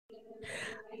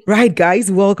Right,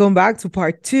 guys, welcome back to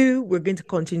part two. We're going to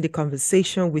continue the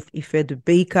conversation with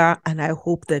Ifethebaker, and I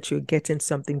hope that you're getting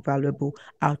something valuable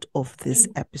out of this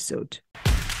episode.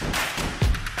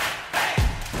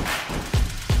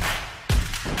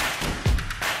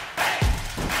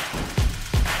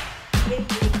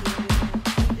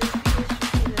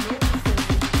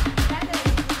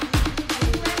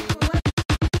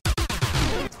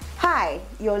 Hi,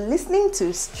 you're listening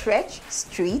to Stretch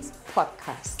Street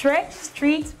Podcast. Stretch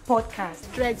Street Podcast.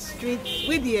 Stretch Street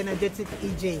with the energetic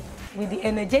EJ. With the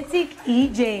energetic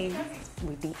EJ.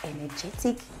 With the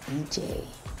energetic EJ.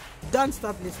 Don't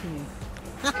stop listening.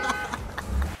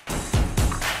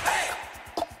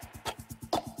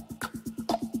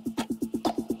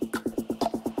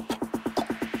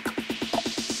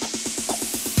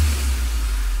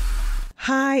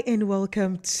 Hi, and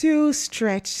welcome to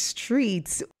Stretch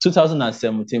Streets.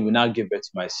 2017, we now gave birth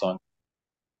to my son,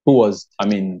 who was,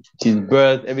 his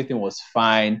birth, everything was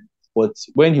fine. But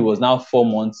when he was now 4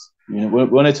 months, we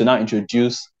wanted to now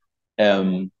introduce,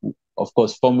 of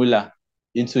course, formula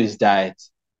into his diet.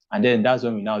 And then that's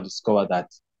when we now discovered that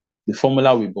the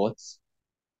formula we bought,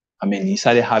 he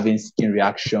started having skin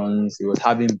reactions, he was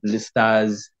having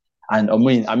blisters. And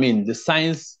the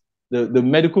science, the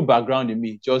medical background in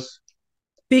me just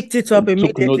picked it up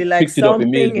immediately, like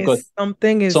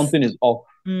something is off.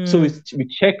 So we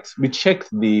checked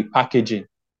the packaging,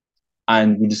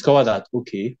 and we discovered that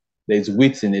there's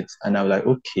wheat in it, and I was like,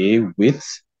 wheat,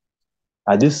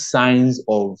 are these signs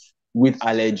of wheat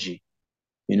allergy?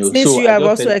 Since you have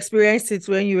also experienced it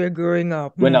when you were growing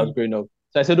up. When I was growing up,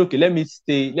 so I said,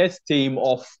 let's stay him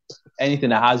off anything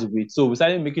that has wheat. So we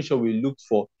started making sure we looked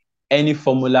for any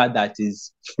formula that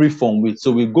is free from wheat.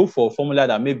 So we go for a formula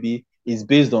that maybe is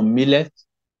based on millet,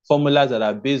 formulas that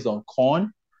are based on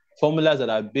corn, formulas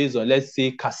that are based on, let's say,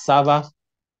 cassava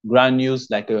granules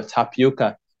like a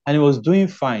tapioca, and it was doing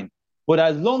fine. But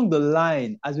along the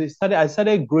line, as I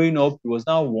started growing up, he was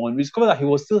now 1, we discovered that he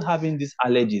was still having these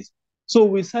allergies. So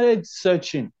we started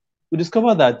searching. We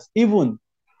discovered that even,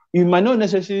 it might not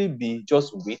necessarily be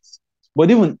just wheat,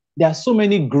 but even there are so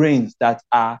many grains that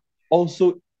are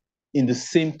also in the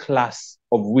same class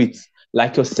of wheat,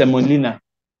 like your semolina.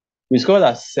 We discovered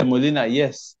that semolina,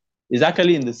 yes, is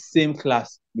actually in the same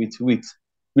class with wheat.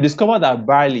 We discovered that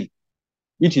barley,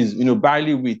 which is,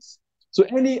 barley wheat.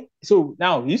 So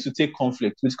now we used to take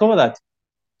cornflakes. We discovered that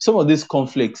some of these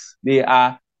cornflakes, they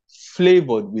are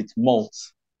flavored with malt.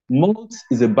 Malt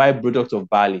is a byproduct of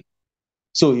barley.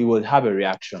 So it will have a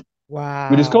reaction. Wow.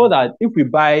 We discovered that if we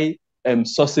buy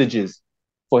sausages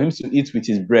for him to eat with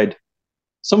his bread,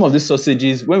 some of these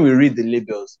sausages, when we read the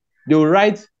labels, they will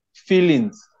write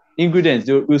fillings, ingredients.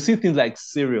 We'll see things like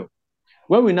cereal.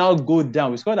 When we now go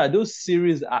down, we discover that those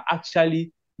cereals are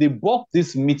actually, they bulk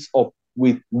these meats up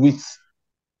with wheat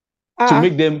to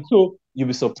make them, so you'll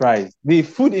be surprised. The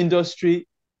food industry,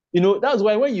 that's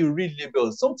why when you read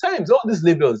labels, sometimes all these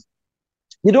labels,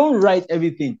 they don't write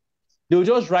everything. They'll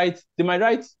just they might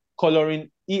write coloring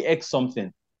EX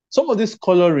something. Some of these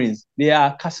colorings, they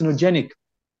are carcinogenic,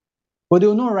 but they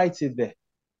will not write it there.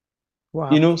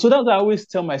 Wow. So that's why I always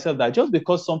tell myself that just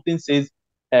because something says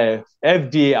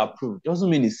FDA approved doesn't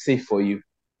mean it's safe for you.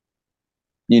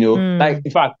 Like,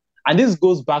 in fact, and this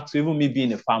goes back to even me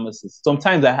being a pharmacist.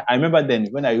 Sometimes I remember then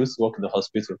when I used to work in the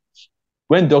hospital,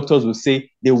 when doctors would say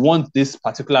they want this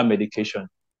particular medication.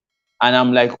 And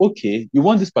I'm like, okay, you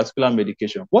want this particular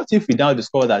medication. What if we now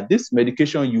discover that this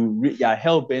medication you are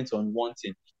hell-bent on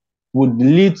wanting would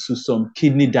lead to some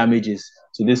kidney damages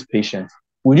to this patient?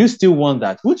 Would you still want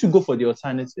that? Would you go for the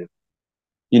alternative?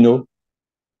 You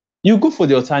go for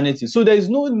the alternative. So there is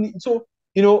no need. So,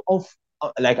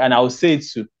 and I'll say it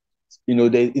too,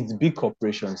 it's big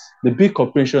corporations. The big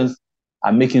corporations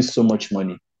are making so much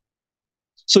money.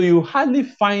 So you hardly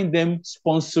find them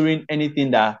sponsoring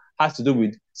anything that has to do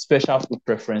with special food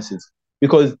preferences,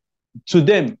 because to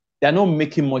them, they're not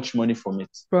making much money from it.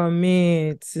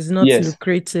 It's not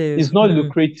lucrative. It's not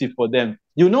lucrative for them.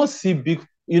 You'll not see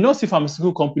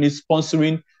pharmaceutical companies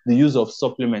sponsoring the use of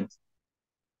supplements,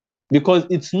 because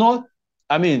it's not,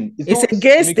 it's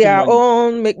against their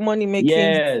own money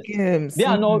making schemes. They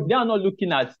are not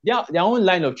looking at their own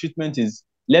line of treatment is,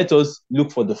 let us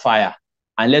look for the fire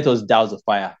and let us douse the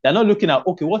fire. They're not looking at,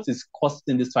 what is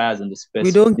causing these fires in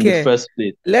the first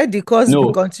place. Let the cause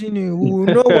continue. We will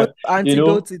know what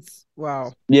antidote it's.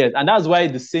 Wow. Yes, and that's why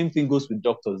the same thing goes with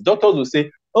doctors. Doctors will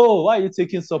say, oh, why are you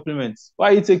taking supplements? Why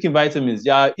are you taking vitamins?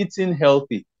 You are eating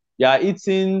healthy. You are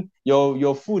eating,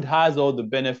 your food has all the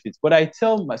benefits. But I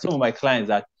tell some of my clients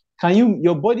that,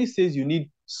 your body says you need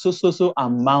so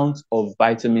amount of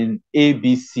vitamin A,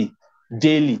 B, C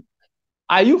daily.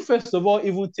 Are you, first of all,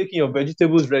 even taking your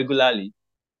vegetables regularly?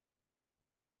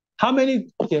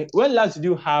 When last did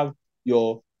you have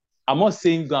your, I'm not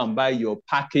saying go and buy your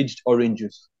packaged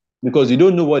oranges because you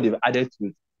don't know what they've added to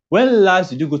it. When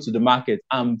last did you go to the market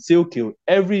and say, okay,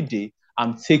 every day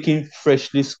I'm taking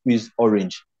freshly squeezed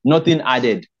orange, nothing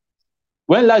added?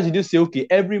 When last did you say, okay,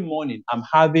 every morning I'm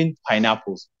having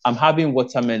pineapples, I'm having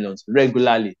watermelons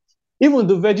regularly? Even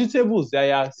the vegetables that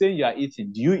you are saying you are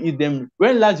eating, do you eat them?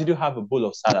 When last did you have a bowl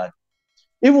of salad?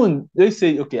 Even they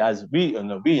say, okay, as we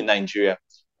in Nigeria,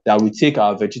 that we take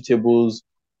our vegetables,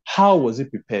 how was it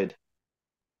prepared?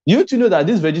 You need to know that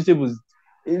these vegetables,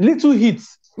 little heat,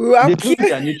 they lose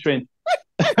their nutrients.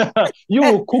 You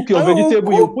will cook your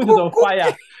vegetable, you put it on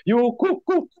fire, you will cook.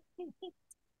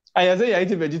 And you're saying you're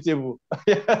eating vegetable.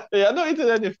 You're not eating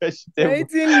any vegetable. You're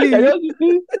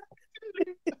eating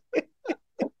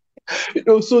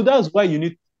so that's why you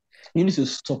need to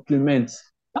supplement.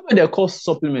 That's why they're called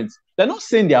supplements. They're not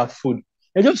saying they are food.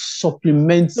 They're just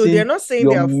supplementing. So they're not saying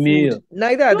they are meal. Food.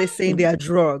 Neither are they saying they are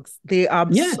drugs. They are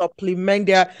supplement.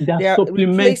 They are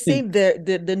replacing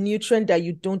the nutrient that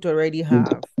you don't already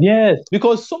have. Yes,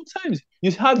 because sometimes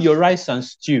you have your rice and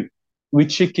stew with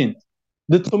chicken.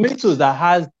 The tomatoes that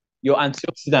has your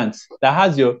antioxidants, that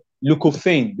has your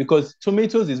𝐠𝐿𝐭, because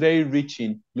tomatoes is very rich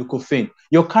in 𝐠𝐿𝐭.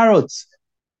 Your carrots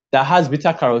that has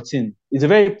beta carotene is a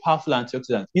very powerful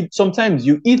antioxidant. Sometimes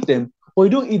you eat them, but you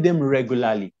don't eat them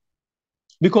regularly.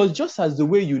 Because just as the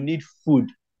way you need food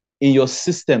in your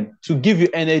system to give you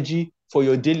energy for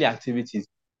your daily activities,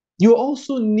 you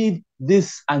also need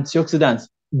these antioxidants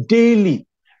daily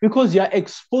because you are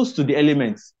exposed to the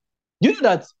elements. You know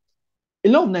that a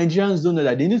lot of Nigerians don't know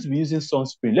that they need to be using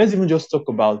sunscreen. Let's even just talk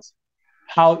about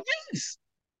how, yes,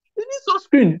 they need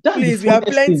sunscreen. That's Please,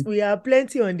 we are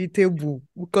plenty on the table.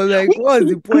 Because like, what's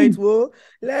the point? Well,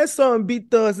 let some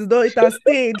beat us. It has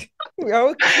stayed. We are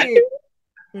okay.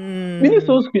 We need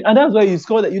sunscreen, and that's why it's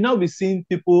called that. You now be seeing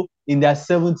people in their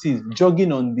 70s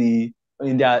jogging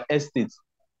in their estates.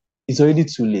 It's already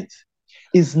too late.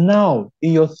 It's now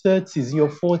in your 30s, in your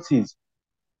 40s,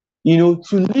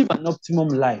 to live an optimum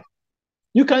life.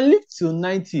 You can live till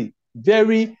 90,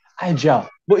 very agile,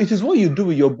 but it is what you do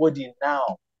with your body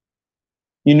now.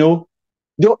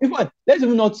 Let's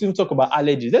even not even talk about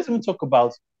allergies. Let's even talk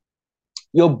about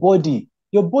your body.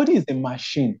 Your body is a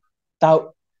machine that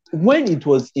when it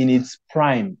was in its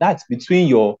prime, that's between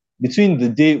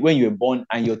the day when you were born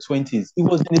and your 20s, it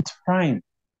was in its prime.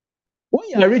 When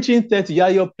you are reaching 30, you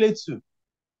are your play two.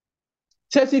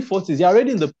 30, 40s, you're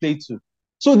already in the play two.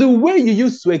 So the way you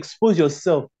used to expose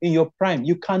yourself in your prime,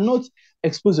 you cannot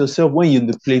expose yourself when you're in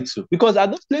the play two. Because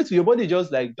at the play two, your body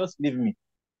just leave me.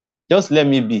 Just let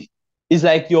me be. It's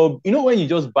like when you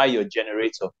just buy your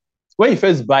generator. When you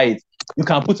first buy it, you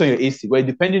can put on your AC, well,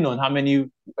 depending on how many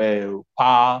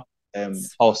power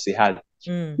house they had.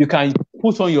 You can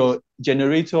put on your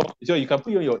generator, so you can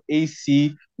put on your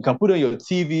AC, you can put on your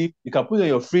TV, you can put on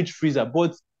your fridge, freezer.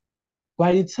 But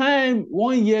by the time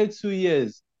 1 year, 2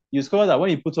 years, you discover that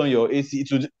when you put on your AC,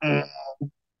 it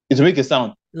will make a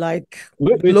sound. Like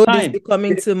load is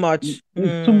becoming too much.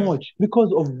 It's too much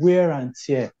because of wear and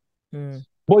tear.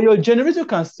 But your generator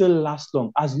can still last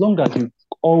long as you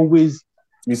always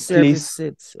service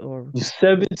it, you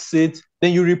service it.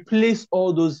 Then you replace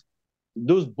all those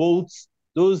bolts,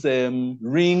 those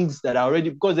rings that are already,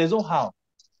 because there's no how.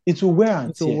 It will wear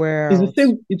and tear. It's the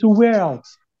same. It will wear out.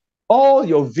 All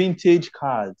your vintage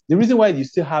cars, the reason why you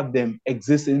still have them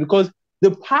exist is because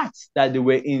the parts that they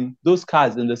were in those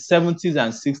cars in the 70s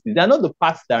and 60s, they're not the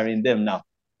parts that are in them now.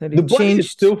 The body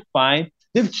is still fine.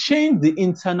 They've changed the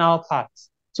internal parts.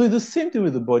 So it's the same thing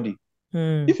with the body.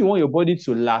 If you want your body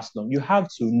to last long, you have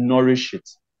to nourish it.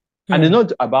 And it's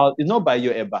not by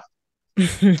your eba.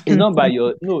 It's not by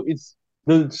your, no, it's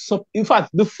in fact,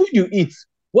 the food you eat,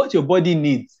 what your body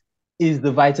needs is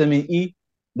the vitamin E,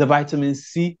 the vitamin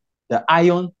C, the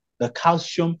iron, the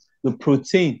calcium, the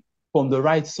protein from the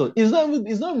right source. It's not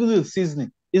really the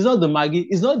seasoning. It's not the Maggi.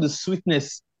 It's not the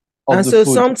sweetness. And so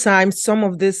sometimes some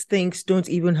of these things don't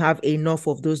even have enough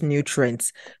of those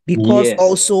nutrients because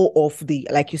also of the,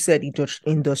 like you said,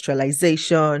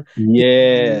 industrialization.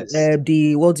 Yes.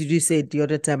 What did you say the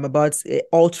other time about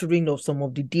altering of some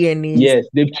of the DNA? Yes,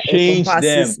 they've changed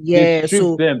them. Yeah,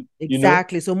 so them,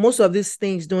 exactly. So most of these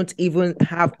things don't even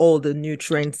have all the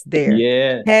nutrients there.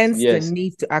 Yeah. Hence the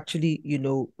need to actually,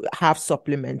 have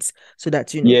supplements so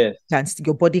that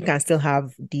your body can still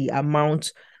have the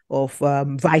amount of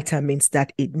vitamins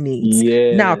that it needs.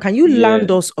 Now, can you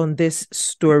land us on this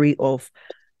story of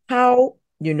how,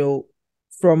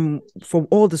 from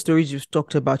all the stories you've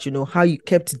talked about, how you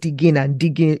kept digging and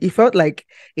digging? It felt like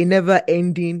a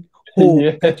never-ending hole.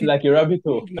 Like a rabbit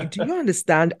hole. Do you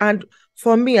understand? And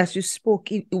for me, as you spoke,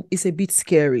 it's a bit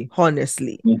scary,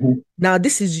 honestly. Now,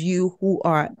 this is you who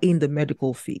are in the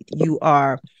medical field. You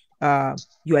are a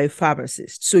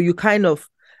pharmacist. So you kind of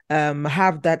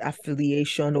have that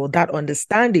affiliation or that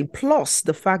understanding, plus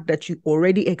the fact that you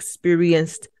already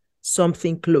experienced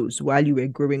something close while you were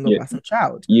growing up as a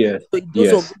child. So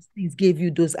those of these things gave you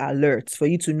those alerts for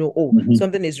you to know, oh,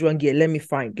 something is wrong here. Let me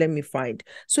find.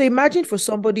 So imagine for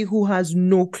somebody who has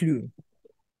no clue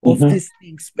of these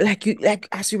things, like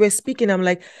as you were speaking, I'm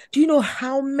like, do you know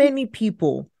how many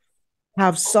people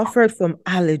have suffered from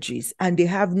allergies and they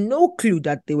have no clue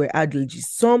that they were allergies?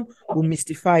 Some will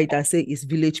mystify it and say it's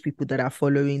village people that are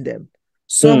following them.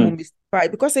 Some will mystify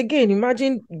it because, again,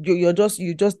 imagine you just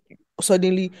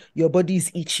suddenly your body is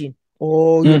itching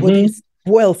or your body is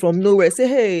well from nowhere. Say,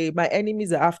 hey, my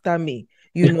enemies are after me,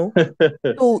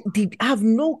 So they have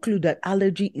no clue that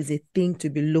allergy is a thing to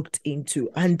be looked into.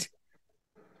 And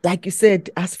like you said,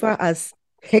 as far as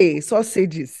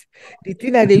sausages, the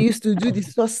thing that they used to do, the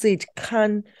sausage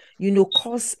can,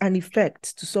 cause an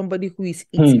effect to somebody who is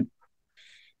eating.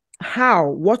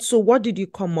 What did you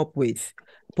come up with?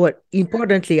 But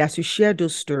importantly, as you share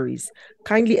those stories,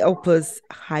 kindly help us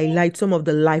highlight some of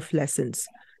the life lessons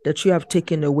that you have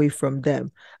taken away from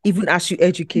them, even as you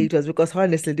educate us, because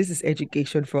honestly, this is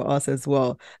education for us as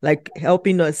well, like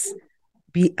helping us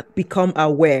become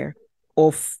aware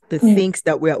of the things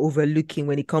that we are overlooking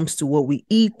when it comes to what we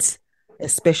eat,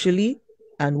 especially,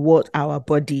 and what our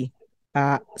body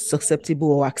are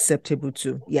susceptible or acceptable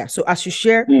to. Yeah. So as you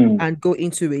share and go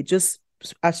into it, just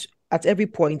at every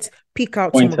point, pick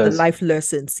out some of the life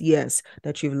lessons,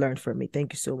 that you've learned from me.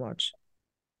 Thank you so much.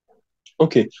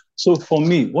 Okay. So for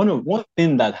me, one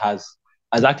thing that has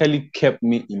actually kept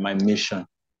me in my mission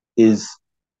is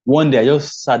one day I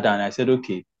just sat down and I said,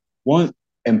 okay,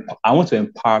 I want to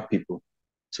empower people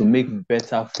to make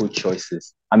better food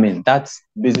choices. I mean, that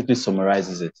basically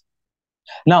summarizes it.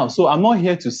 Now, so I'm not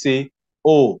here to say,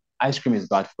 oh, ice cream is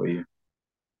bad for you.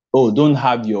 Oh, don't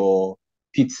have your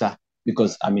pizza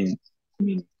because I mean,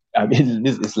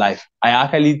 this is life. I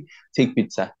actually take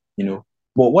pizza, But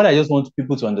what I just want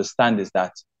people to understand is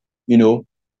that,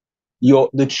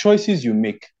 the choices you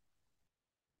make,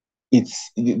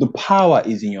 the power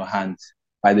is in your hands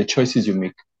by the choices you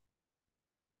make.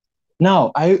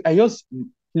 Now, I just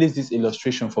place this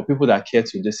illustration for people that care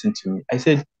to listen to me. I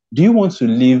said, do you want to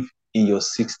live in your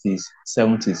 60s,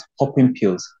 70s, popping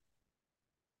pills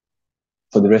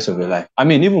for the rest of your life? I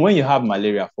mean, even when you have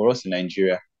malaria, for us in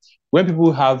Nigeria, when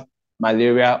people have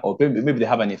malaria or maybe they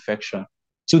have an infection,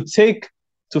 to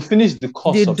finish the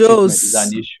course of treatment is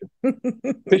an issue.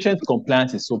 Patient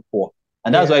compliance is so poor.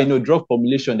 And that's why, drug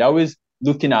formulation, they're always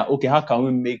looking at, okay, how can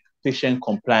we make patient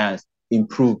compliance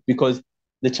improve? Because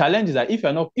the challenge is that if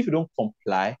you don't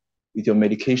comply with your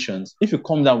medications, if you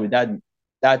come down with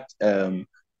that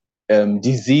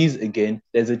disease again,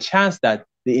 there's a chance that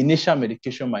the initial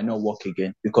medication might not work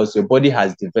again because your body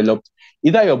has developed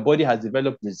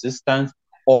resistance,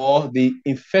 or the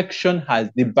infection has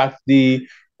the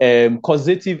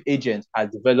causative agent has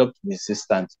developed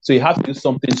resistance. So you have to use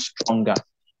something stronger.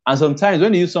 And sometimes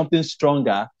when you use something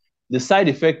stronger, the side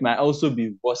effect might also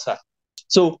be worse.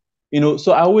 So,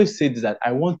 so I always say this, that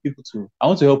I want to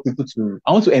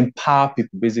empower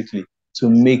people basically to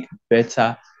make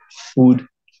better food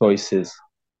choices.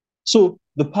 So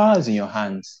the power is in your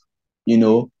hands,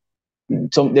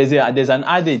 So there's an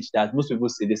adage that most people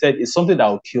say, they said, it's something that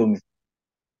will kill me.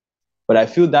 But I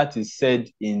feel that is said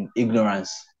in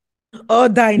ignorance. Oh,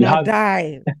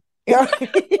 die.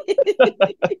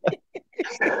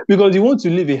 Because you want to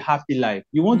live a happy life.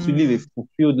 You want to live a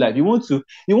fulfilled life. You want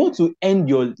to end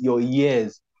your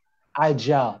years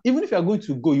agile. Even if you're going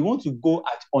to go, you want to go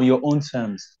on your own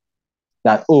terms.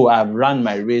 That, oh, I've run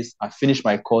my race, I've finished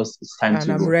my course, it's time to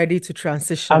go. And I'm ready to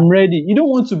transition. I'm ready. You don't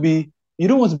want to be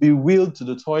wheeled to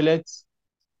the toilet.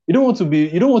 You don't want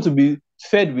to be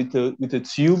fed with a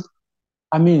tube.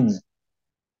 I mean,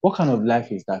 what kind of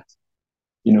life is that?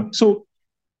 So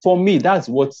for me, that's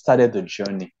what started the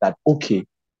journey. That, okay,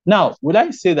 now, would I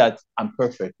say that I'm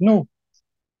perfect? No.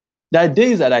 There are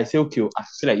days that I say, okay, I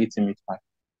feel like eating meat pie,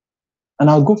 and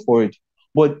I'll go for it.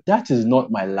 But that is not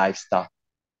my lifestyle.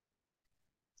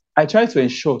 I try to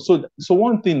ensure. So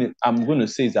one thing I'm going to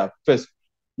say is that first,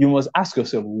 you must ask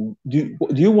yourself, do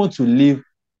you want to live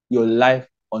your life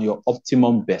on your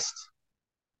optimum best?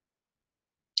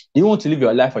 You want to live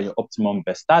your life on your optimum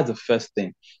best. That's the first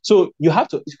thing. So you have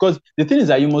to, because the thing is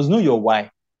that you must know your why,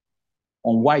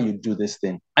 on why you do this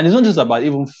thing. And it's not just about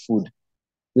even food,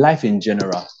 life in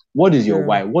general. What is your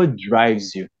why? What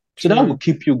drives you? So that will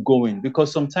keep you going,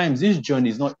 because sometimes this journey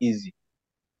is not easy,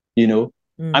 you know.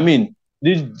 I mean,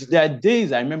 there are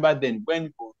days I remember then when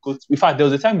we go to, in fact, there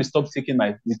was a time we stopped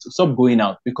going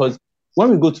out, because when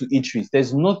we go to eateries,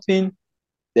 there's nothing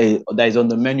that is on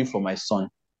the menu for my son.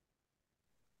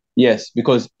 Yes,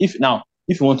 because if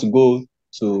you want to go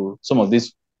to some of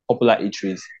these popular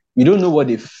eateries, you don't know what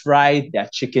they fried their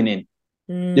chicken in.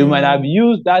 They might have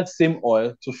used that same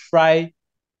oil to fry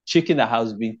chicken that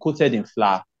has been coated in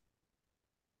flour.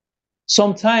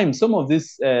 Sometimes some of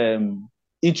these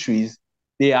eateries,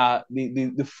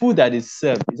 the food that is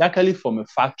served is actually from a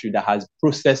factory that has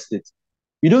processed it.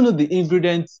 You don't know the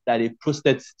ingredients that they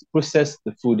processed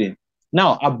the food in.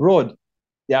 Now, abroad,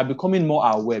 they are becoming more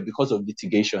aware because of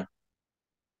litigation.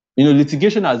 You know,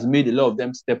 litigation has made a lot of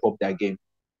them step up their game.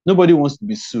 Nobody wants to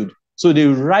be sued. So they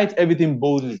write everything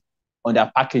boldly on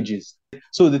their packages.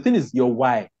 So the thing is your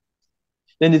why.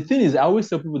 Then the thing is, I always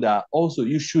tell people that also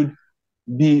you should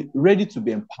be ready to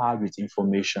be empowered with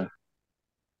information.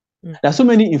 There's so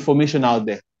many information out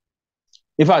there.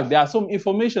 In fact, there are some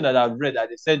information that I've read that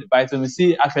they said vitamin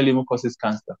C actually even causes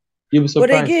cancer. You'll be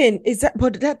surprised. But again,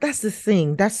 that's the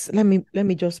thing. Let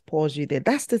me just pause you there.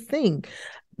 That's the thing.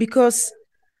 Because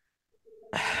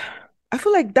I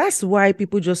feel like that's why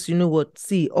people just, you know what,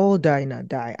 see, all die and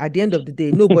die. At the end of the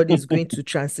day, nobody's going to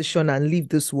transition and leave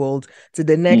this world to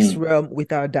the next realm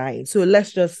without dying. So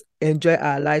let's just enjoy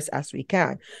our lives as we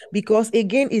can. Because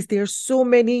again, there's so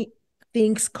many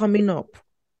things coming up.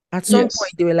 At some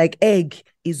point, they were like, egg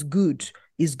is good,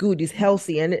 is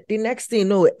healthy. And the next thing,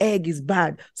 no, egg is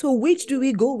bad. So which do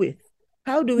we go with?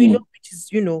 How do we know which is,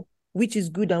 which is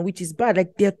good and which is bad?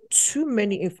 Like, there are too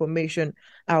many information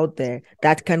out there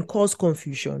that can cause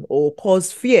confusion or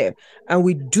cause fear, and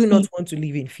we do not want to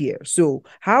live in fear. So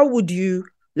how would you,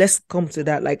 let's come to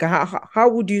that, like how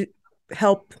would you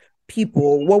help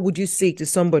people? What would you say to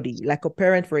somebody like a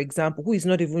parent, for example, who is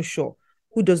not even sure,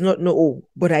 who does not know,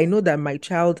 but I know that my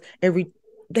child, it's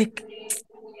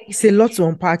a lot to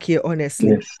unpack here,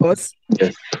 honestly. Because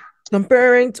some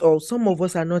parents or some of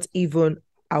us are not even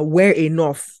aware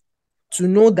enough to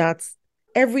know that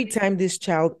every time this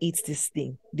child eats this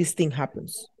thing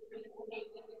happens.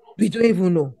 We don't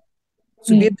even know.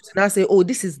 To be able to now say, oh,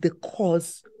 this is the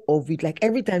cause of it. Like,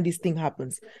 every time this thing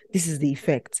happens, this is the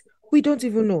effect. We don't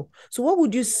even know. So what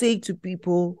would you say to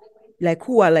people like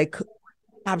who are like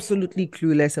absolutely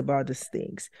clueless about these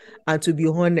things, and to be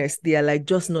honest, they are like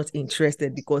just not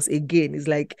interested? Because again, it's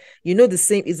like,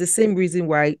 it's the same reason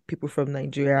why people from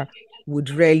Nigeria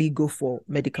would rarely go for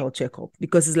medical checkup,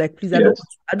 because it's like, please, I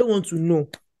don't want to know.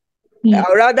 I'd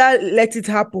rather let it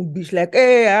happen, bitch. Like,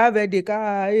 hey, I have a headache.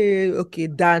 Hey, okay,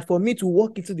 than for me to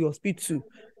walk into the hospital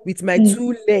with my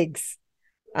 2 legs,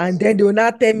 and then they will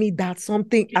not tell me that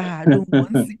something I don't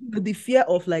want it. The fear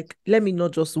of like, let me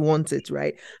not just want it,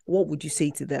 right? What would you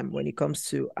say to them when it comes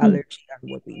to allergy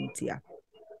and what we eat here?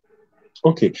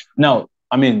 Okay, now,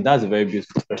 I mean, that's a very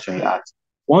beautiful question you asked.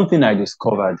 One thing I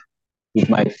discovered with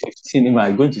my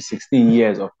going to 16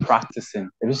 years of practicing,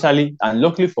 especially, and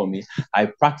luckily for me, I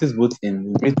practice both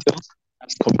in retail,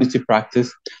 community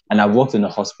practice, and I've worked in a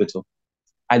hospital.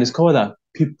 I discovered that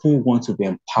people want to be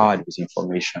empowered with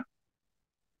information.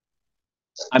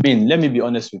 I mean, let me be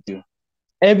honest with you.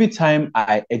 Every time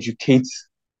I educate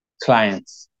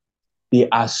clients, they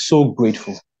are so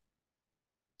grateful.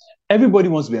 Everybody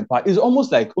wants to be empowered. It's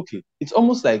almost like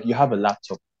you have a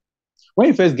laptop. When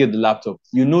you first get the laptop,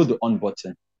 you know the on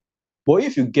button. But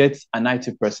if you get an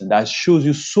IT person that shows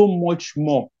you so much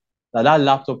more that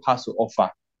laptop has to offer,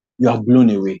 you are blown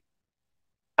away.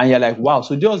 And you're like, wow,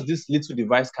 so just this little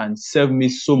device can serve me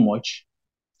so much.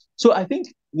 So I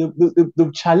think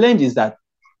the challenge is that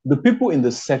the people in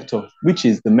the sector, which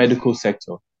is the medical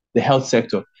sector, the health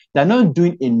sector, they're not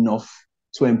doing enough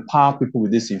to empower people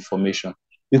with this information,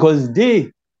 because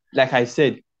they, like I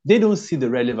said, they don't see the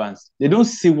relevance. They don't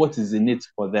see what is in it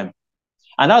for them.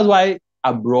 And that's why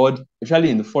abroad, especially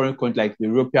in the foreign countries like the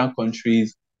European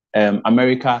countries,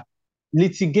 America,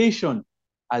 litigation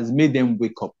has made them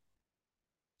wake up.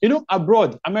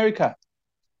 Abroad, America.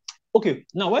 Okay,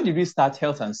 now why did we start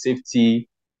health and safety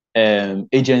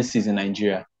agencies in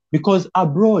Nigeria? Because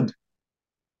abroad,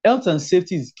 health and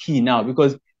safety is key now.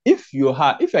 Because if you're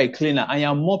a cleaner and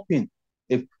you're mopping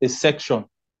a section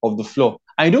of the floor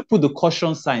and you don't put the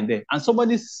caution sign there, and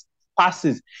somebody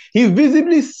passes, he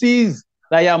visibly sees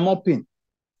that you're mopping.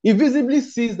 He visibly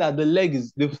sees that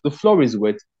the floor is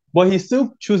wet, but he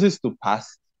still chooses to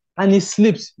pass and he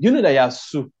slips. You know that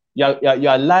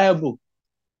you're liable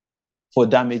for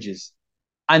damages,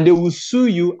 and they will sue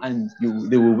you and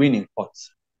they will win in court.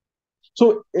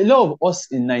 So a lot of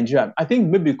us in Nigeria, I think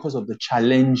maybe because of the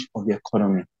challenge of the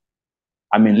economy,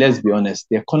 I mean, let's be honest,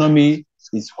 the economy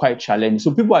is quite challenging.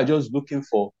 So people are just looking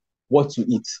for what to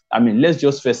eat. I mean, let's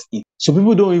just first eat. So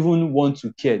people don't even want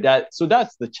to care. So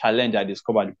that's the challenge I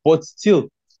discovered. But still,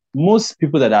 most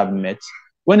people that I've met,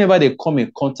 whenever they come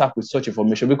in contact with such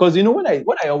information, because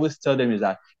what I always tell them is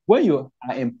that when you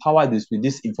are empowered with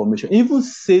this information, it even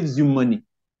saves you money.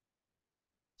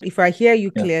 If I hear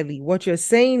you clearly, what you're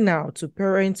saying now to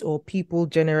parents or people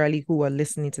generally who are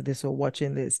listening to this or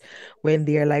watching this, when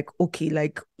they're like, okay,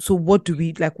 like, so what do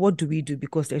we do?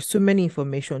 Because there's so many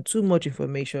information, too much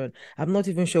information. I'm not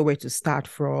even sure where to start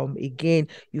from. Again,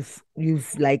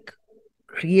 you've like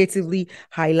creatively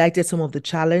highlighted some of the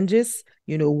challenges,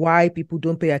 why people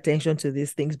don't pay attention to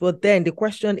these things. But then the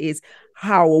question is,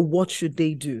 how or what should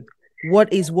they do?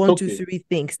 What is one, two, three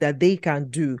things that they can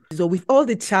do? So with all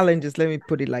the challenges, let me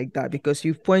put it like that, because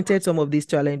you've pointed some of these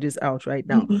challenges out right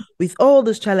now. With all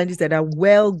those challenges that are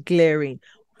well glaring,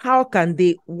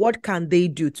 what can they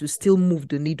do to still move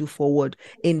the needle forward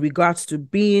in regards to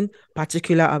being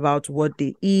particular about what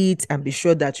they eat and be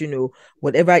sure that,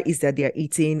 whatever it is that they're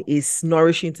eating is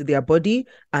nourishing to their body,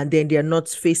 and then they're not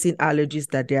facing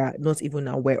allergies that they are not even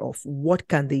aware of? What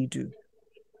can they do?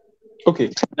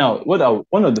 Okay, now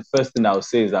one of the first things I'll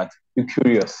say is that be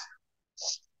curious.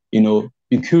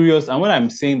 Be curious. And what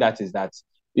I'm saying that is that,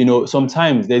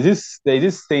 sometimes there's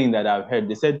this saying that I've heard.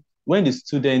 They said, when the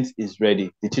student is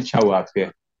ready, the teacher will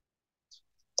appear.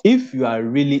 If you are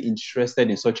really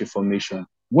interested in such information,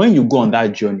 when you go on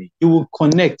that journey, you will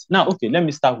connect. Now, okay, let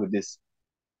me start with this.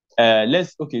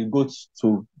 Let's go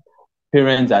to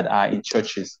parents that are in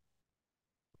churches.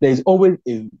 There's always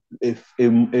a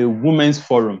women's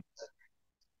forum.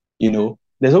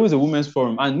 There's always a women's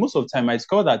forum. And most of the time, I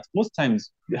discover that most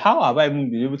times, how have I even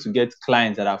been able to get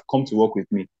clients that have come to work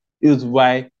with me? It was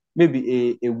why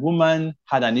maybe a woman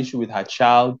had an issue with her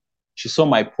child. She saw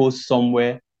my post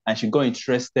somewhere and she got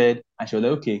interested and she was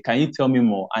like, okay, can you tell me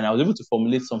more? And I was able to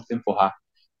formulate something for her.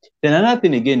 Then another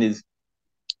thing again is,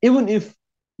 even if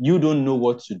you don't know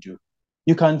what to do,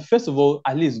 you can first of all,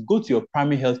 at least go to your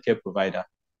primary healthcare provider.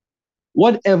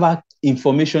 Whatever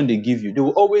information they give you, they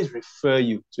will always refer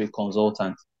you to a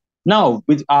consultant. Now,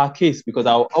 with our case, because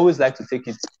I always like to take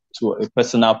it to a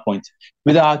personal point,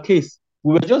 with our case,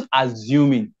 we were just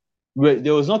assuming,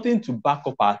 there was nothing to back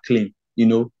up our claim.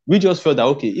 We just felt that,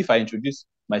 okay, if I introduce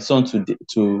my son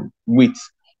to wheat,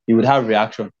 he would have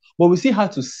reaction. But we still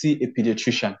had to see a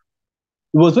pediatrician. It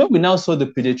was when we now saw the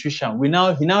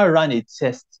pediatrician, he now ran a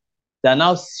test that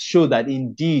now showed that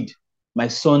indeed my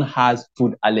son has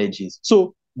food allergies.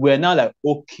 So we're now like,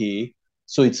 okay,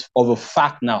 so it's of a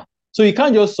fact now. So you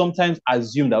can't just sometimes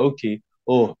assume that, okay,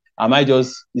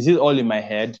 is it all in my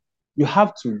head? You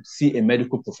have to see a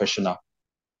medical professional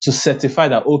to certify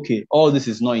that, okay, all this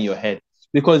is not in your head.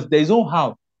 Because there's no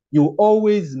how. You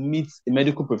always meet a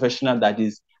medical professional that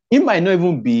it might not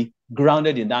even be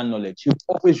grounded in that knowledge. He'll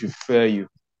always refer you.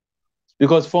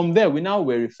 Because from there, we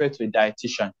were referred to a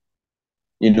dietitian.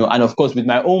 And of course, with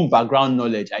my own background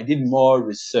knowledge, I did more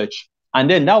research. And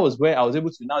then that was where I was able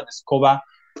to now discover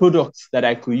products that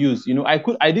I could use.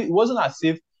 It wasn't as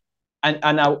if, and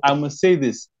I must say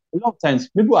this, a lot of times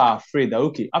people are afraid that,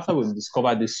 okay, after we've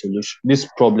discovered this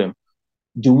problem,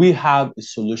 do we have a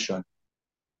solution?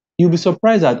 You'll be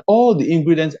surprised that all the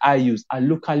ingredients I use are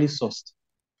locally sourced.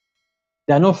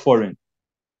 They're not foreign.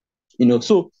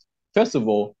 So first of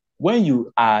all, when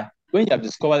you have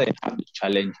discovered that you have the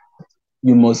challenge,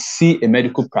 you must see a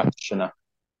medical practitioner.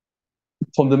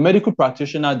 From the medical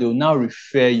practitioner, they will now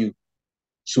refer you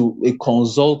to a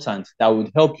consultant that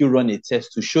would help you run a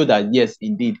test to show that, yes,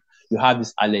 indeed, you have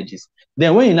these allergies.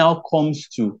 Then when it now comes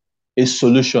to a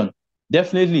solution,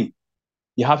 definitely,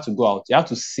 you have to go out. You have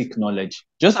to seek knowledge.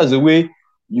 Just as the way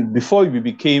before we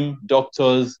became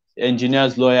doctors,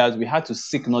 engineers, lawyers, we had to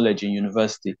seek knowledge in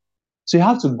university. So you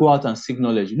have to go out and seek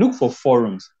knowledge. Look for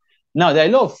forums. Now, there are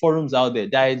a lot of forums out there.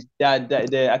 I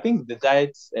think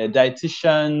the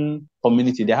dietitian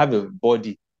community, they have a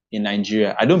body in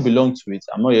Nigeria. I don't belong to it.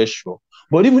 I'm not yet sure.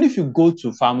 But even if you go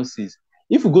to pharmacies,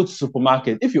 if you go to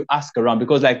supermarket, if you ask around,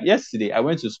 because like yesterday, I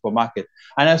went to the supermarket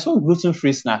and I saw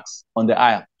gluten-free snacks on the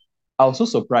aisle. I was so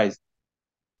surprised.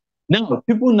 Now,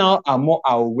 people now are more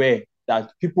aware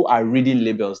that people are reading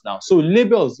labels now. So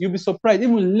labels, you'll be surprised,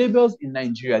 even labels in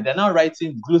Nigeria, they're now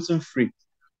writing gluten-free,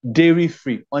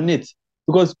 dairy-free on it,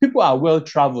 because people are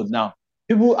well-traveled now.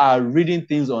 People are reading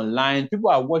things online. People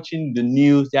are watching the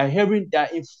news. They're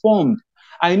informed.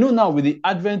 I know now with the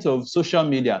advent of social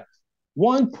media,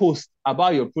 one post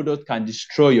about your product can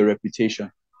destroy your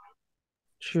reputation.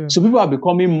 True. So people are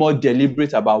becoming more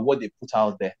deliberate about what they put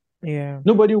out there. Yeah.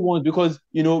 Nobody wants, because,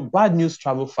 bad news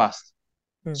travel fast.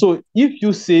 So if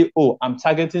you say, oh, I'm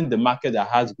targeting the market that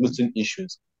has gluten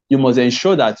issues, you must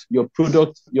ensure that your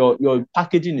product, your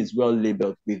packaging is well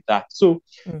labeled with that. So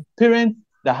parents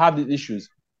that have these issues,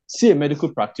 see a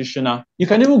medical practitioner. You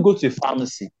can even go to a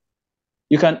pharmacy.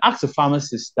 You can ask a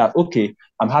pharmacist that, okay,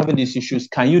 I'm having these issues.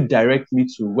 Can you direct me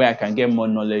to where I can get more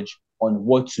knowledge on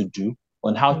what to do,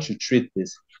 on how to treat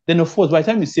this? Then, of course, by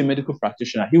the time you see a medical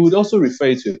practitioner, he would also refer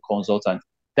you to a consultant.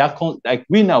 Like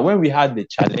we now, when we had the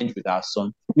challenge with our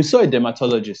son, we saw a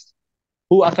dermatologist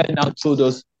who actually now told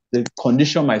us the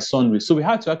condition my son with. So we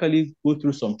had to actually go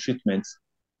through some treatments.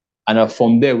 And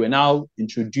from there, we're now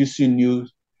introducing new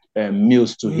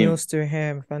meals to him. Meals to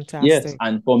him, fantastic. Yes,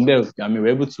 and from there, I mean, we're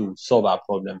able to solve our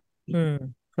problem.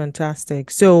 Fantastic.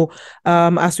 So,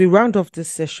 as we round off this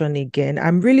session again,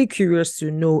 I'm really curious to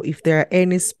know if there are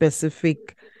any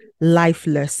specific life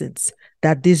lessons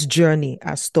that this journey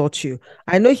has taught you.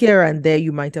 I know here and there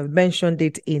you might have mentioned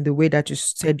it in the way that you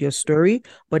said your story,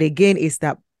 but again, it's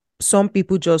that some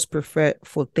people just prefer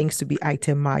for things to be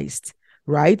itemized,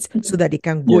 right? So that they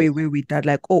can go away with that,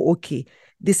 like, oh, okay,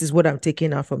 this is what I'm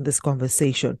taking out from this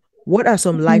conversation. What are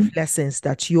some life lessons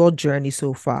that your journey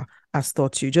so far has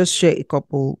taught you? Just share a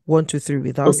couple, 1, 2, 3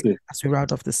 with us as we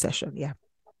round off the session. Yeah.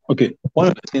 Okay. One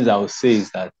of the things I would say is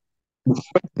that the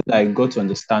first thing I got to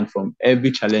understand from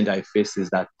every challenge I face is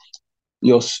that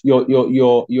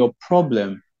your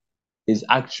problem is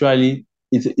actually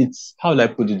it's how will I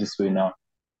put it this way now?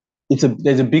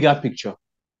 There's a bigger picture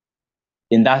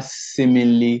in that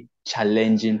seemingly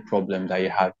challenging problem that you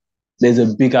have. There's a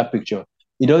bigger picture.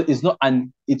 It's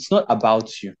not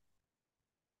about you.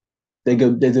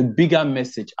 There's a bigger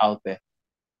message out there.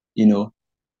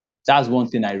 That's one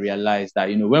thing I realized, that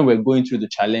when we're going through the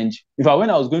challenge,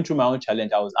 when I was going through my own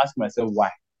challenge, I was asking myself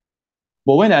why.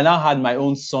 But when I now had my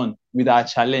own son with our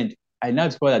challenge, I now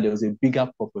discovered that there was a bigger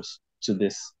purpose to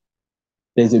this.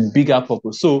 There's a bigger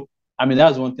purpose. So I mean,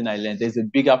 that's one thing I learned. There's a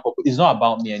bigger purpose. It's not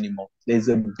about me anymore. In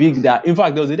fact,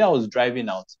 there was a day I was driving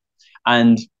out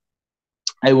and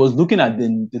I was looking at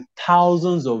the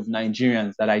thousands of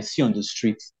Nigerians that I see on the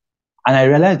streets. And I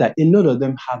realized that a lot of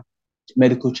them have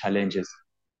medical challenges,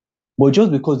 but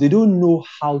just because they don't know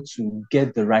how to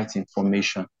get the right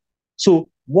information. So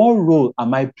what role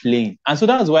am I playing? And so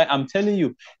that's why I'm telling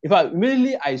you, in fact,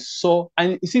 immediately I saw,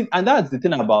 and you see, and that's the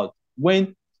thing about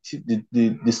when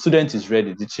the student is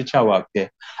ready, the teacher will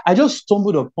appear. I just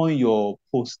stumbled upon your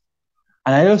post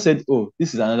and I just said, oh,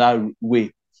 this is another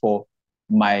way for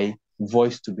my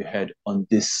voice to be heard on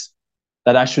this.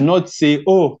 That I should not say,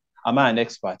 oh, am I an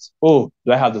expert? Oh,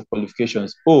 do I have the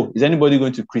qualifications? Oh, is anybody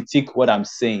going to critique what I'm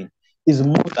saying? It's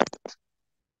more that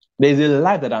there's a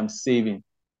life that I'm saving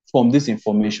from this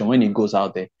information when it goes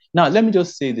out there. Now, let me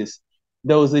just say this.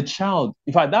 There was a child,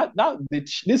 in fact,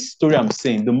 this story I'm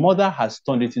saying, the mother has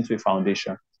turned it into a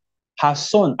foundation. Her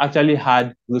son actually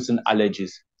had gluten allergies.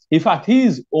 In fact,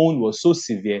 his own was so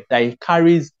severe that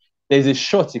there's a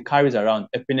shot he carries around,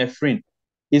 epinephrine.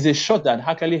 It's a shot that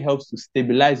actually helps to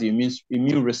stabilize the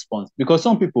immune response. Because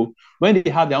some people, when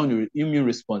they have their own immune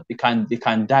response, they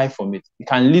can die from it. It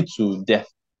can lead to death.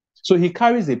 So he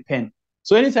carries a pen.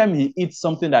 So anytime he eats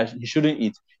something that he shouldn't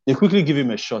eat, they quickly give him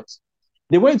a shot.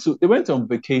 They went on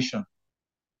vacation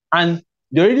and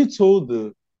they already told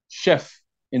the chef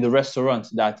in the restaurant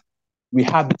that we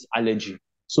have this allergy.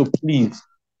 So please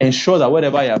ensure that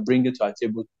whatever you are bringing to our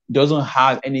table doesn't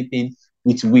have anything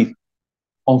with wheat.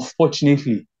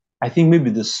 Unfortunately, I think maybe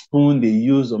the spoon they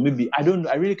used, or maybe, I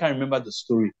really can't remember the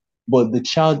story, but the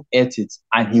child ate it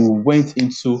and he went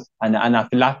into an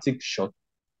anaphylactic shock.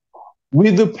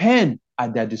 With the pen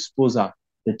at their disposal,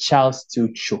 the child still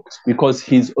choked because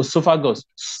his esophagus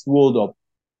swelled up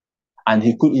and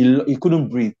he couldn't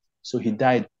breathe. So he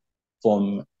died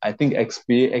from, I think,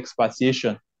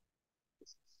 expatiation.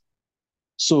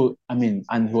 So, I mean,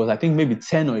 and he was, I think, maybe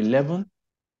 10 or 11.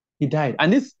 He died.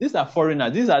 And these are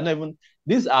foreigners.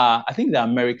 I think they're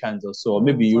Americans or so, or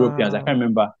maybe Europeans. I can't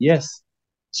remember. Yes.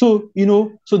 So,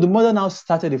 so the mother now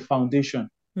started a foundation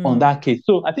on that case.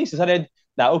 So I think she started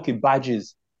that, okay,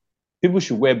 badges. People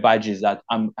should wear badges that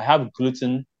I have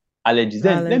gluten allergies.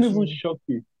 Then let me even shock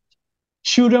you.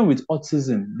 Children with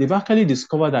autism, they've actually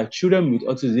discovered that children with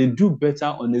autism, they do better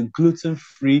on a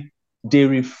gluten-free,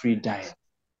 dairy-free diet.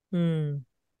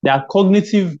 Their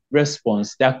cognitive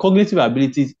response, their cognitive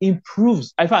abilities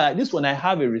improves. In fact, this one, I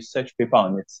have a research paper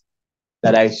on it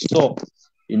that I saw,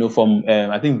 from,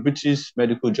 I think, British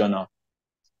Medical Journal,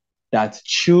 that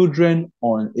children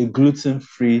on a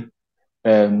gluten-free,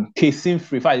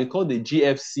 casein-free, in fact, they call the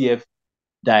GFCF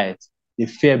diet, they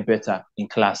fare better in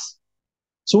class.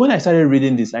 So when I started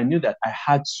reading this, I knew that I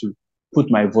had to put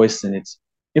my voice in it.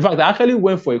 In fact, I actually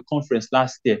went for a conference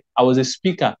last year. I was a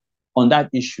speaker on that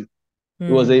issue.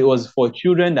 It was for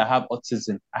children that have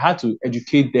autism. I had to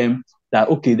educate them that,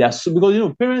 okay,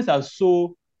 because, parents are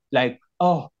so like,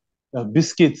 oh,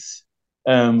 biscuits.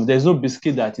 There's no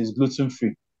biscuit that is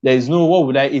gluten-free. There is no, what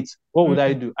would I eat? What would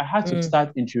I do? I had to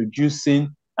start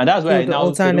introducing, and that's why I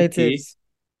now said, okay,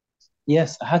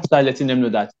 yes, I had to start letting them know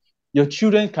that your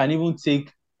children can even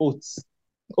take oats.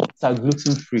 Oats are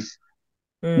gluten-free.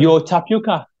 Your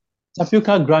tapioca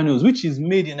granules, which is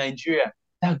made in Nigeria,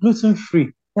 they're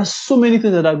gluten-free. There's so many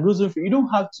things that are gluten-free. You don't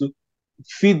have to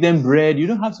feed them bread. You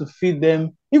don't have to feed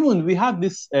them. Even we have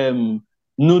this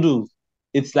noodles.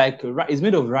 It's like it's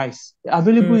made of rice. They're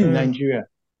available in Nigeria.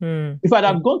 In fact,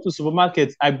 I've gone to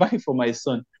supermarkets. I buy it for my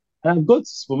son. And I've gone to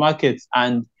supermarkets,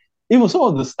 and even some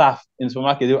of the staff in the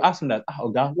supermarket, they'll ask me that,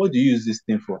 Oga, what do you use this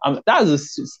thing for? That's the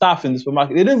staff in the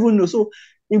supermarket. They don't even know. So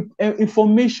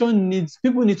information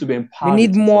people need to be empowered. We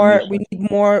need more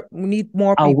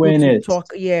people awareness. To talk.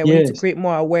 Yeah, we need to create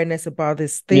more awareness about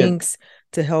these things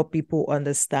to help people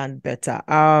understand better.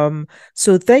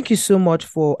 So thank you so much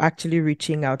for actually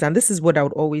reaching out. And this is what I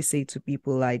would always say to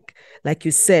people, like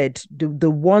you said, the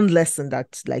one lesson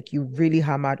that like you really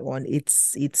hammered on,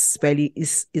 it's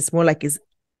more like it's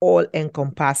all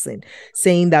encompassing,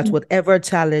 saying that whatever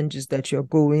challenges that you're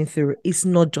going through, it's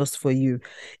not just for you.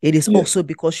 It is also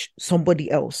because somebody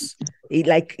else,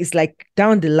 it's like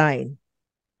down the line,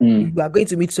 you are going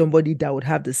to meet somebody that would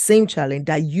have the same challenge,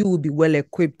 that you will be well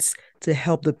equipped to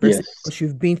help the person because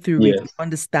you've been through it, you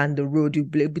understand the road, you'll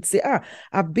be able to say,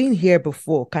 I've been here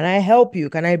before. Can I help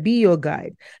you? Can I be your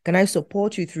guide? Can I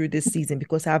support you through this season?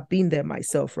 Because I've been there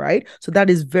myself, right? So that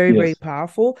is very, very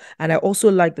powerful. And I also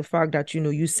like the fact that,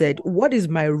 you said, what is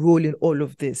my role in all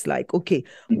of this? Like, okay,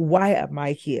 why am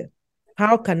I here?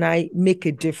 How can I make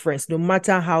a difference, no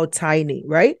matter how tiny,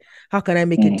 right? How can I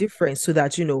make a difference so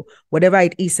that, whatever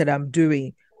it is that I'm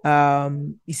doing,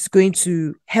 it's going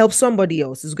to help somebody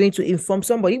else. It's going to inform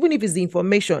somebody, even if it's the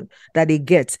information that they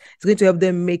get, it's going to help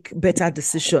them make better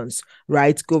decisions,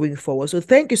 right, going forward. So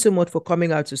thank you so much for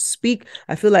coming out to speak.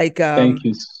 I feel like thank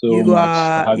you so much for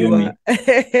having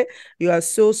me. You are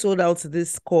so sold out to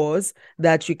this cause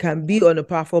that you can be on a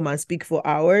platform and speak for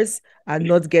hours and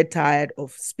not get tired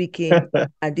of speaking.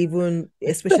 And even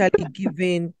especially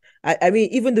giving, I mean,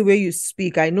 even the way you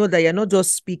speak, I know that you're not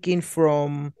just speaking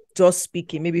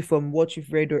maybe from what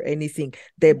you've read or anything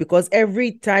there, because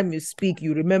every time you speak,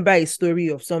 you remember a story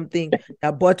of something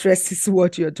that buttresses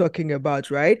what you're talking about,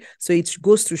 right? So it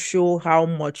goes to show how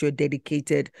much you're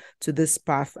dedicated to this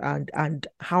path and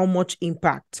how much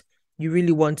impact you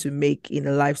really want to make in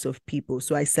the lives of people.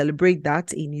 So I celebrate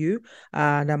that in you,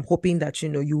 and I'm hoping that,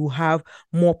 you will have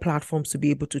more platforms to be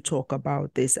able to talk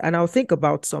about this. And I'll think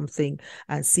about something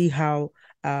and see how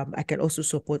I can also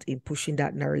support in pushing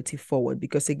that narrative forward,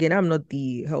 because again, I'm not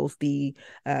the healthy,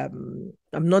 I'm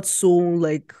not so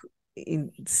like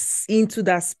into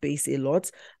that space a lot,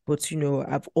 but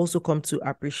I've also come to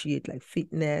appreciate like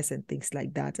fitness and things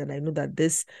like that, and I know that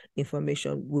this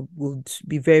information would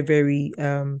be very, very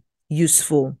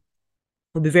useful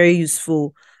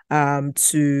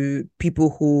to people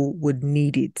who would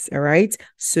need it. All right,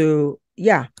 so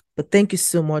yeah. But thank you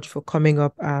so much for coming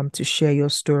up to share your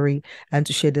story and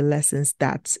to share the lessons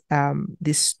that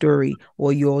this story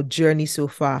or your journey so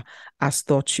far has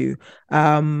taught you.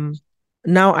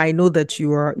 Now I know that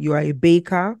you are a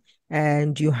baker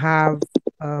and you have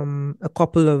a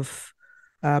couple of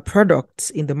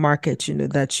products in the market,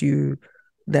 that you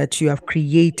have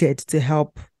created to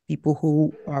help people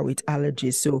who are with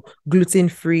allergies. So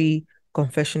gluten-free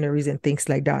confectionaries and things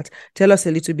like that. Tell us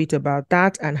a little bit about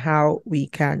that and how we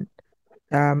can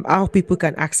how people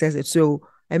can access it. So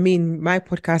I mean, my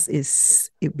podcast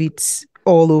is a bit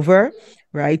all over,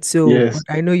 right? So but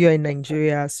I know you're in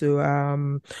Nigeria,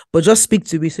 so but just speak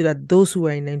to me so that those who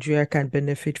are in Nigeria can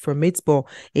benefit from it. But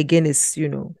again, it's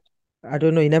I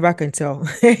don't know, you never can tell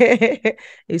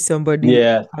if somebody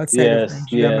outside of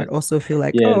Nigeria might also feel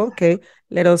like, oh, okay,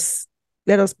 let us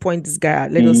point this guy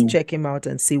out, let us check him out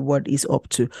and see what he's up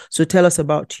to. So tell us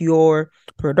about your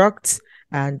products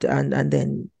and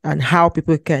how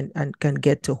people can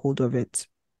get a hold of it.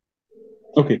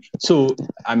 Okay, so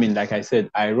I mean, like I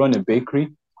said, I run a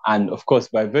bakery, and of course,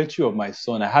 by virtue of my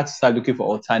son, I had to start looking for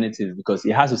alternatives because he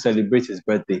has to celebrate his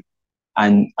birthday.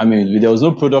 And I mean, there was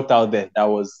no product out there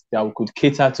that could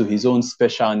cater to his own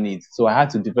special needs. So I had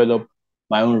to develop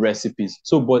my own recipes.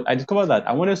 So, but I discovered that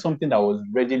I wanted something that was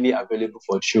readily available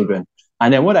for children.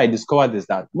 And then what I discovered is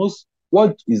that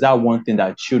what is that one thing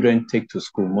that children take to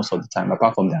school most of the time,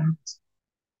 apart from their needs?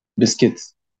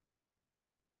 Biscuits.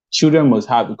 children must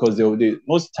have, because they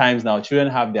most times now children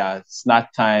have their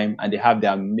snack time, and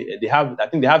I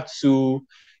think they have two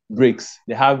breaks.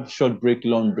 They have short break,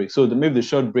 long break. So maybe the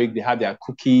short break, they have their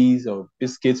cookies or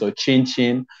biscuits or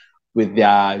chin with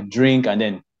their drink, and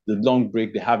then the long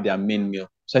break, they have their main meal.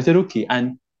 So I said, okay.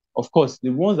 And of course, the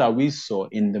ones that we saw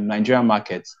in the Nigerian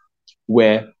markets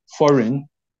were foreign,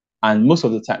 and most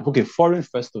of the time, okay, foreign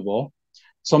first of all,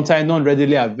 sometimes not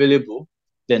readily available.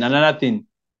 Then another thing,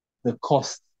 the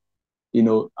cost.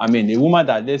 I mean, a woman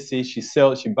that, let's say, she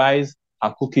buys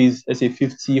her cookies, let's say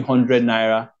 50, 100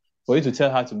 naira, for you to tell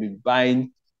her to be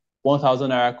buying 1,000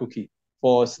 naira cookie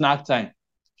for snack time,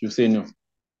 she'll say no.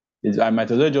 I might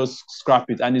as well just scrap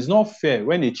it. And it's not fair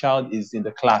when a child is in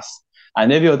the class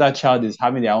and every other child is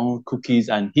having their own cookies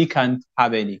and he can't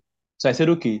have any. So I said,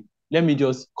 okay, let me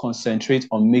just concentrate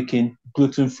on making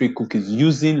gluten-free cookies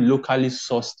using locally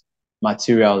sourced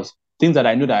materials, things that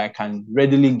I know that I can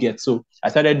readily get. So I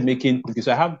started making cookies.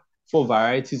 So I have 4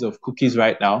 varieties of cookies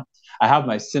right now. I have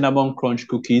my cinnamon crunch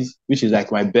cookies, which is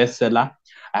like my best seller.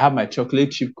 I have my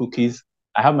chocolate chip cookies.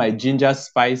 I have my ginger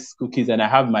spice cookies, and I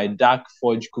have my dark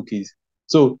fudge cookies.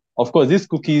 So, of course, these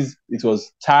cookies, it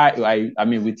was I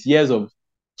mean, with years of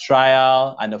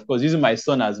trial, and of course, using my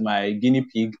son as my guinea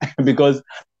pig, because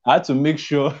I had to make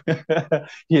sure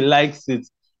he likes it.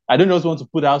 I don't just want to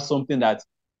put out something that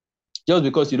just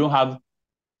because you don't have,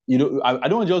 I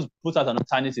don't want to just put out an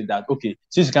alternative that, okay,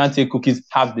 since you can't take cookies,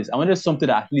 have this. I wanted something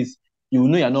that at least you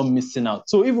know you're not missing out.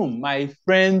 So even my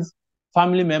friends,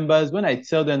 family members, when I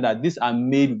tell them that these are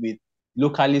made with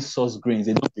locally sourced grains,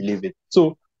 they don't believe it.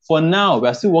 So for now,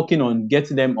 we're still working on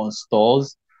getting them on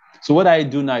stores. So what I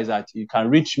do now is that you can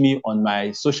reach me on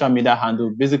my social media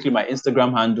handle, basically my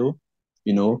Instagram handle,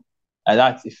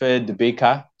 that's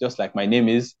Ifethebaker, just like my name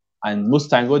is. And most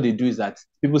times what they do is that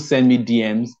people send me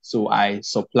DMs. So I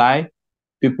supply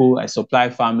people, I supply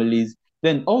families.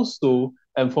 Then also,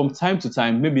 from time to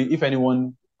time, maybe if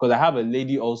anyone, because I have a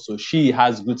lady also, she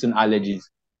has gluten allergies.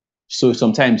 So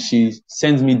sometimes she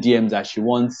sends me DMs that she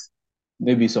wants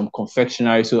maybe some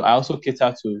confectionery. So I also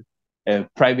cater to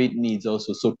private needs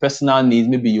also. So personal needs,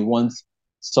 maybe you want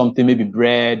something, maybe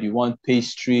bread, you want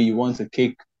pastry, you want a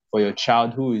cake for your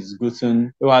child who has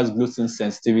gluten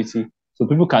sensitivity. So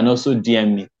people can also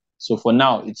DM me. So for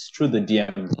now, it's through the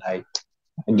DM I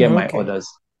get my orders.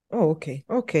 Oh,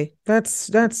 okay. That's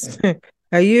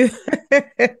are you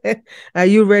are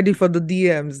you ready for the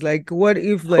DMs? Like, what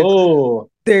if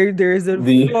there is a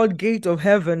floodgate of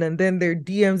heaven and then their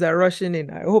DMs are rushing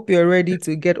in? I hope you're ready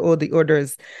to get all the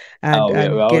orders and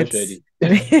we're always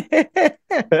ready.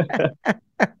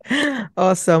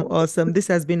 Awesome. This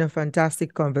has been a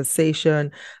fantastic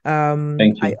conversation.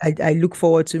 Thank you. I look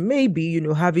forward to maybe,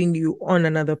 having you on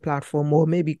another platform, or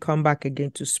maybe come back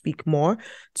again to speak more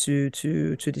to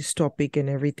this topic and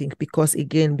everything, because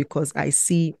I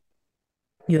see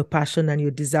your passion and your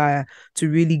desire to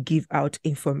really give out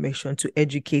information, to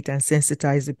educate and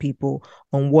sensitize the people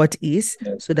on what is,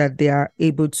 so that they are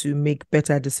able to make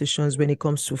better decisions when it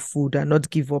comes to food and not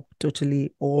give up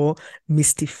totally or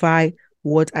mystify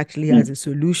what actually has a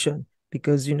solution.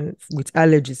 Because, with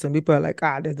allergies, some people are like,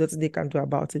 there's nothing they can do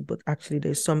about it, but actually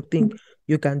there's something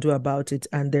you can do about it.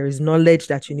 And there is knowledge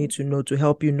that you need to know to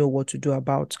help you know what to do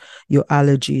about your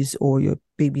allergies or your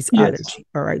baby's allergy.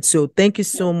 All right. So thank you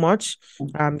so much.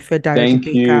 Thank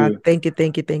you. Thank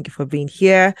you for being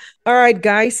here. All right,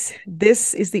 guys,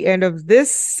 this is the end of this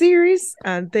series.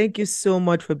 And thank you so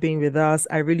much for being with us.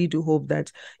 I really do hope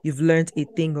that you've learned a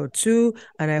thing or two.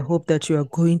 And I hope that you are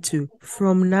going to,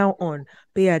 from now on,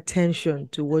 pay attention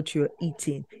to what you're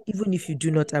eating, even if you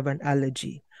do not have an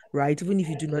allergy. Right? Even if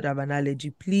you do not have an allergy,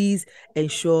 please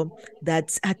ensure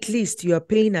that at least you are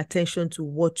paying attention to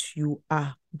what you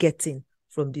are getting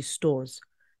from the stores.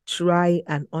 Try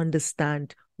and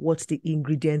understand what the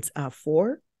ingredients are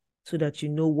for, so that you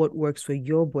know what works for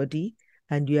your body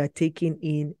and you are taking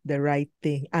in the right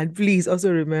thing. And please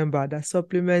also remember that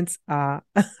supplements are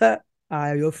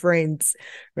are your friends,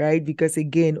 right? Because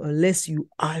again, unless you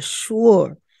are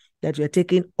sure that you're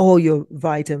taking all your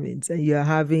vitamins and you're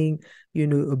having,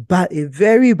 a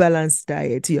very balanced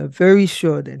diet, you're very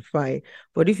sure, then fine.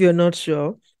 But if you're not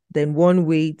sure, then one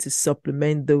way to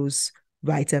supplement those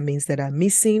vitamins that are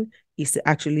missing is to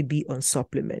actually be on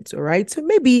supplements. All right. So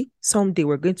maybe someday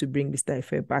we're going to bring Mr.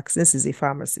 Ife back, since he's a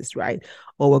pharmacist, right?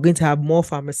 Or we're going to have more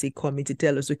pharmacy coming to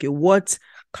tell us, okay, what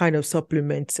kind of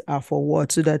supplements are for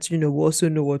what, so that, we also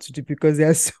know what to do, because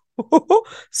there's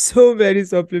so many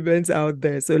supplements out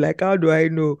there. So like, how do I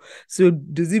know? So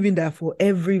does it mean that for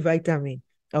every vitamin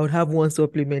I would have one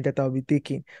supplement that I'll be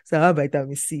taking. So I have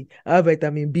vitamin C, I have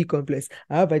vitamin B complex,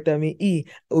 I have vitamin E,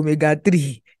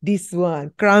 omega-3, this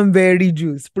one, cranberry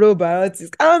juice,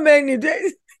 probiotics. How many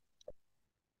days?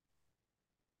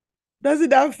 Doesn't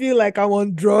that feel like I'm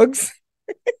on drugs?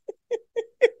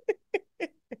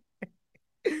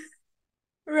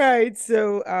 Right.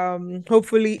 So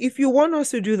hopefully if you want us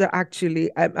to do that,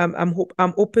 actually,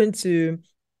 I'm open to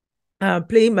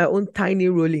playing my own tiny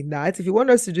role in that. If you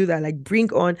want us to do that, like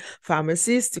bring on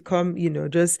pharmacists to come,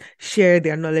 just share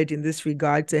their knowledge in this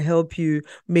regard to help you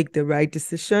make the right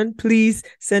decision, please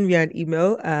send me an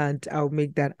email and I'll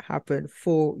make that happen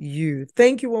for you.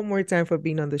 Thank you one more time for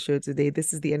being on the show today.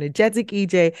 This is the Energetic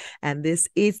EJ and this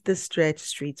is the Stretch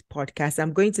Street podcast.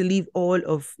 I'm going to leave all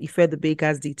of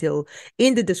Ifethebaker's detail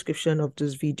in the description of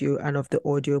this video and of the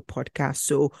audio podcast,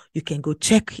 so you can go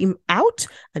check him out.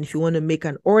 And if you want to make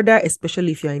an order,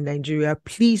 especially if you're in Nigeria,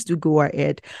 please do go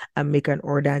ahead and make an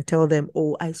order and tell them,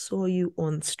 oh, I saw you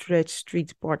on Stretch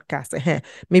Street podcast.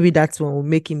 Maybe that's when we'll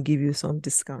make him give you some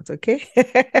discount, okay?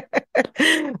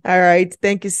 All right.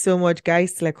 Thank you so much,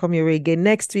 guys. Till I come your way again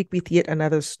next week with yet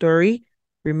another story.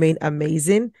 Remain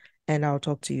amazing, and I'll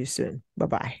talk to you soon.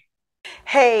 Bye-bye.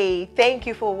 Hey, thank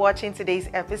you for watching today's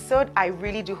episode. I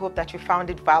really do hope that you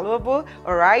found it valuable.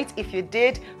 All right, if you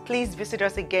did, please visit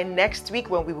us again next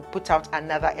week when we will put out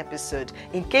another episode.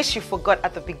 In case you forgot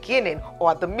at the beginning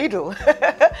or at the middle,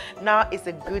 now is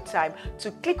a good time to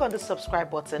click on the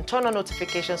subscribe button, turn on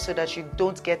notifications so that you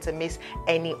don't get to miss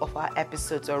any of our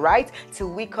episodes. All right,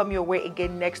 till we come your way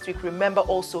again next week, remember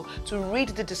also to read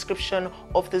the description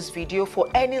of this video for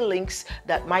any links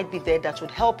that might be there that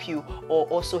would help you or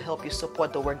also help you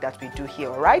support the work that we do here.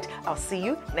 All right, I'll see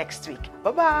you next week.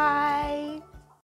 Bye-bye.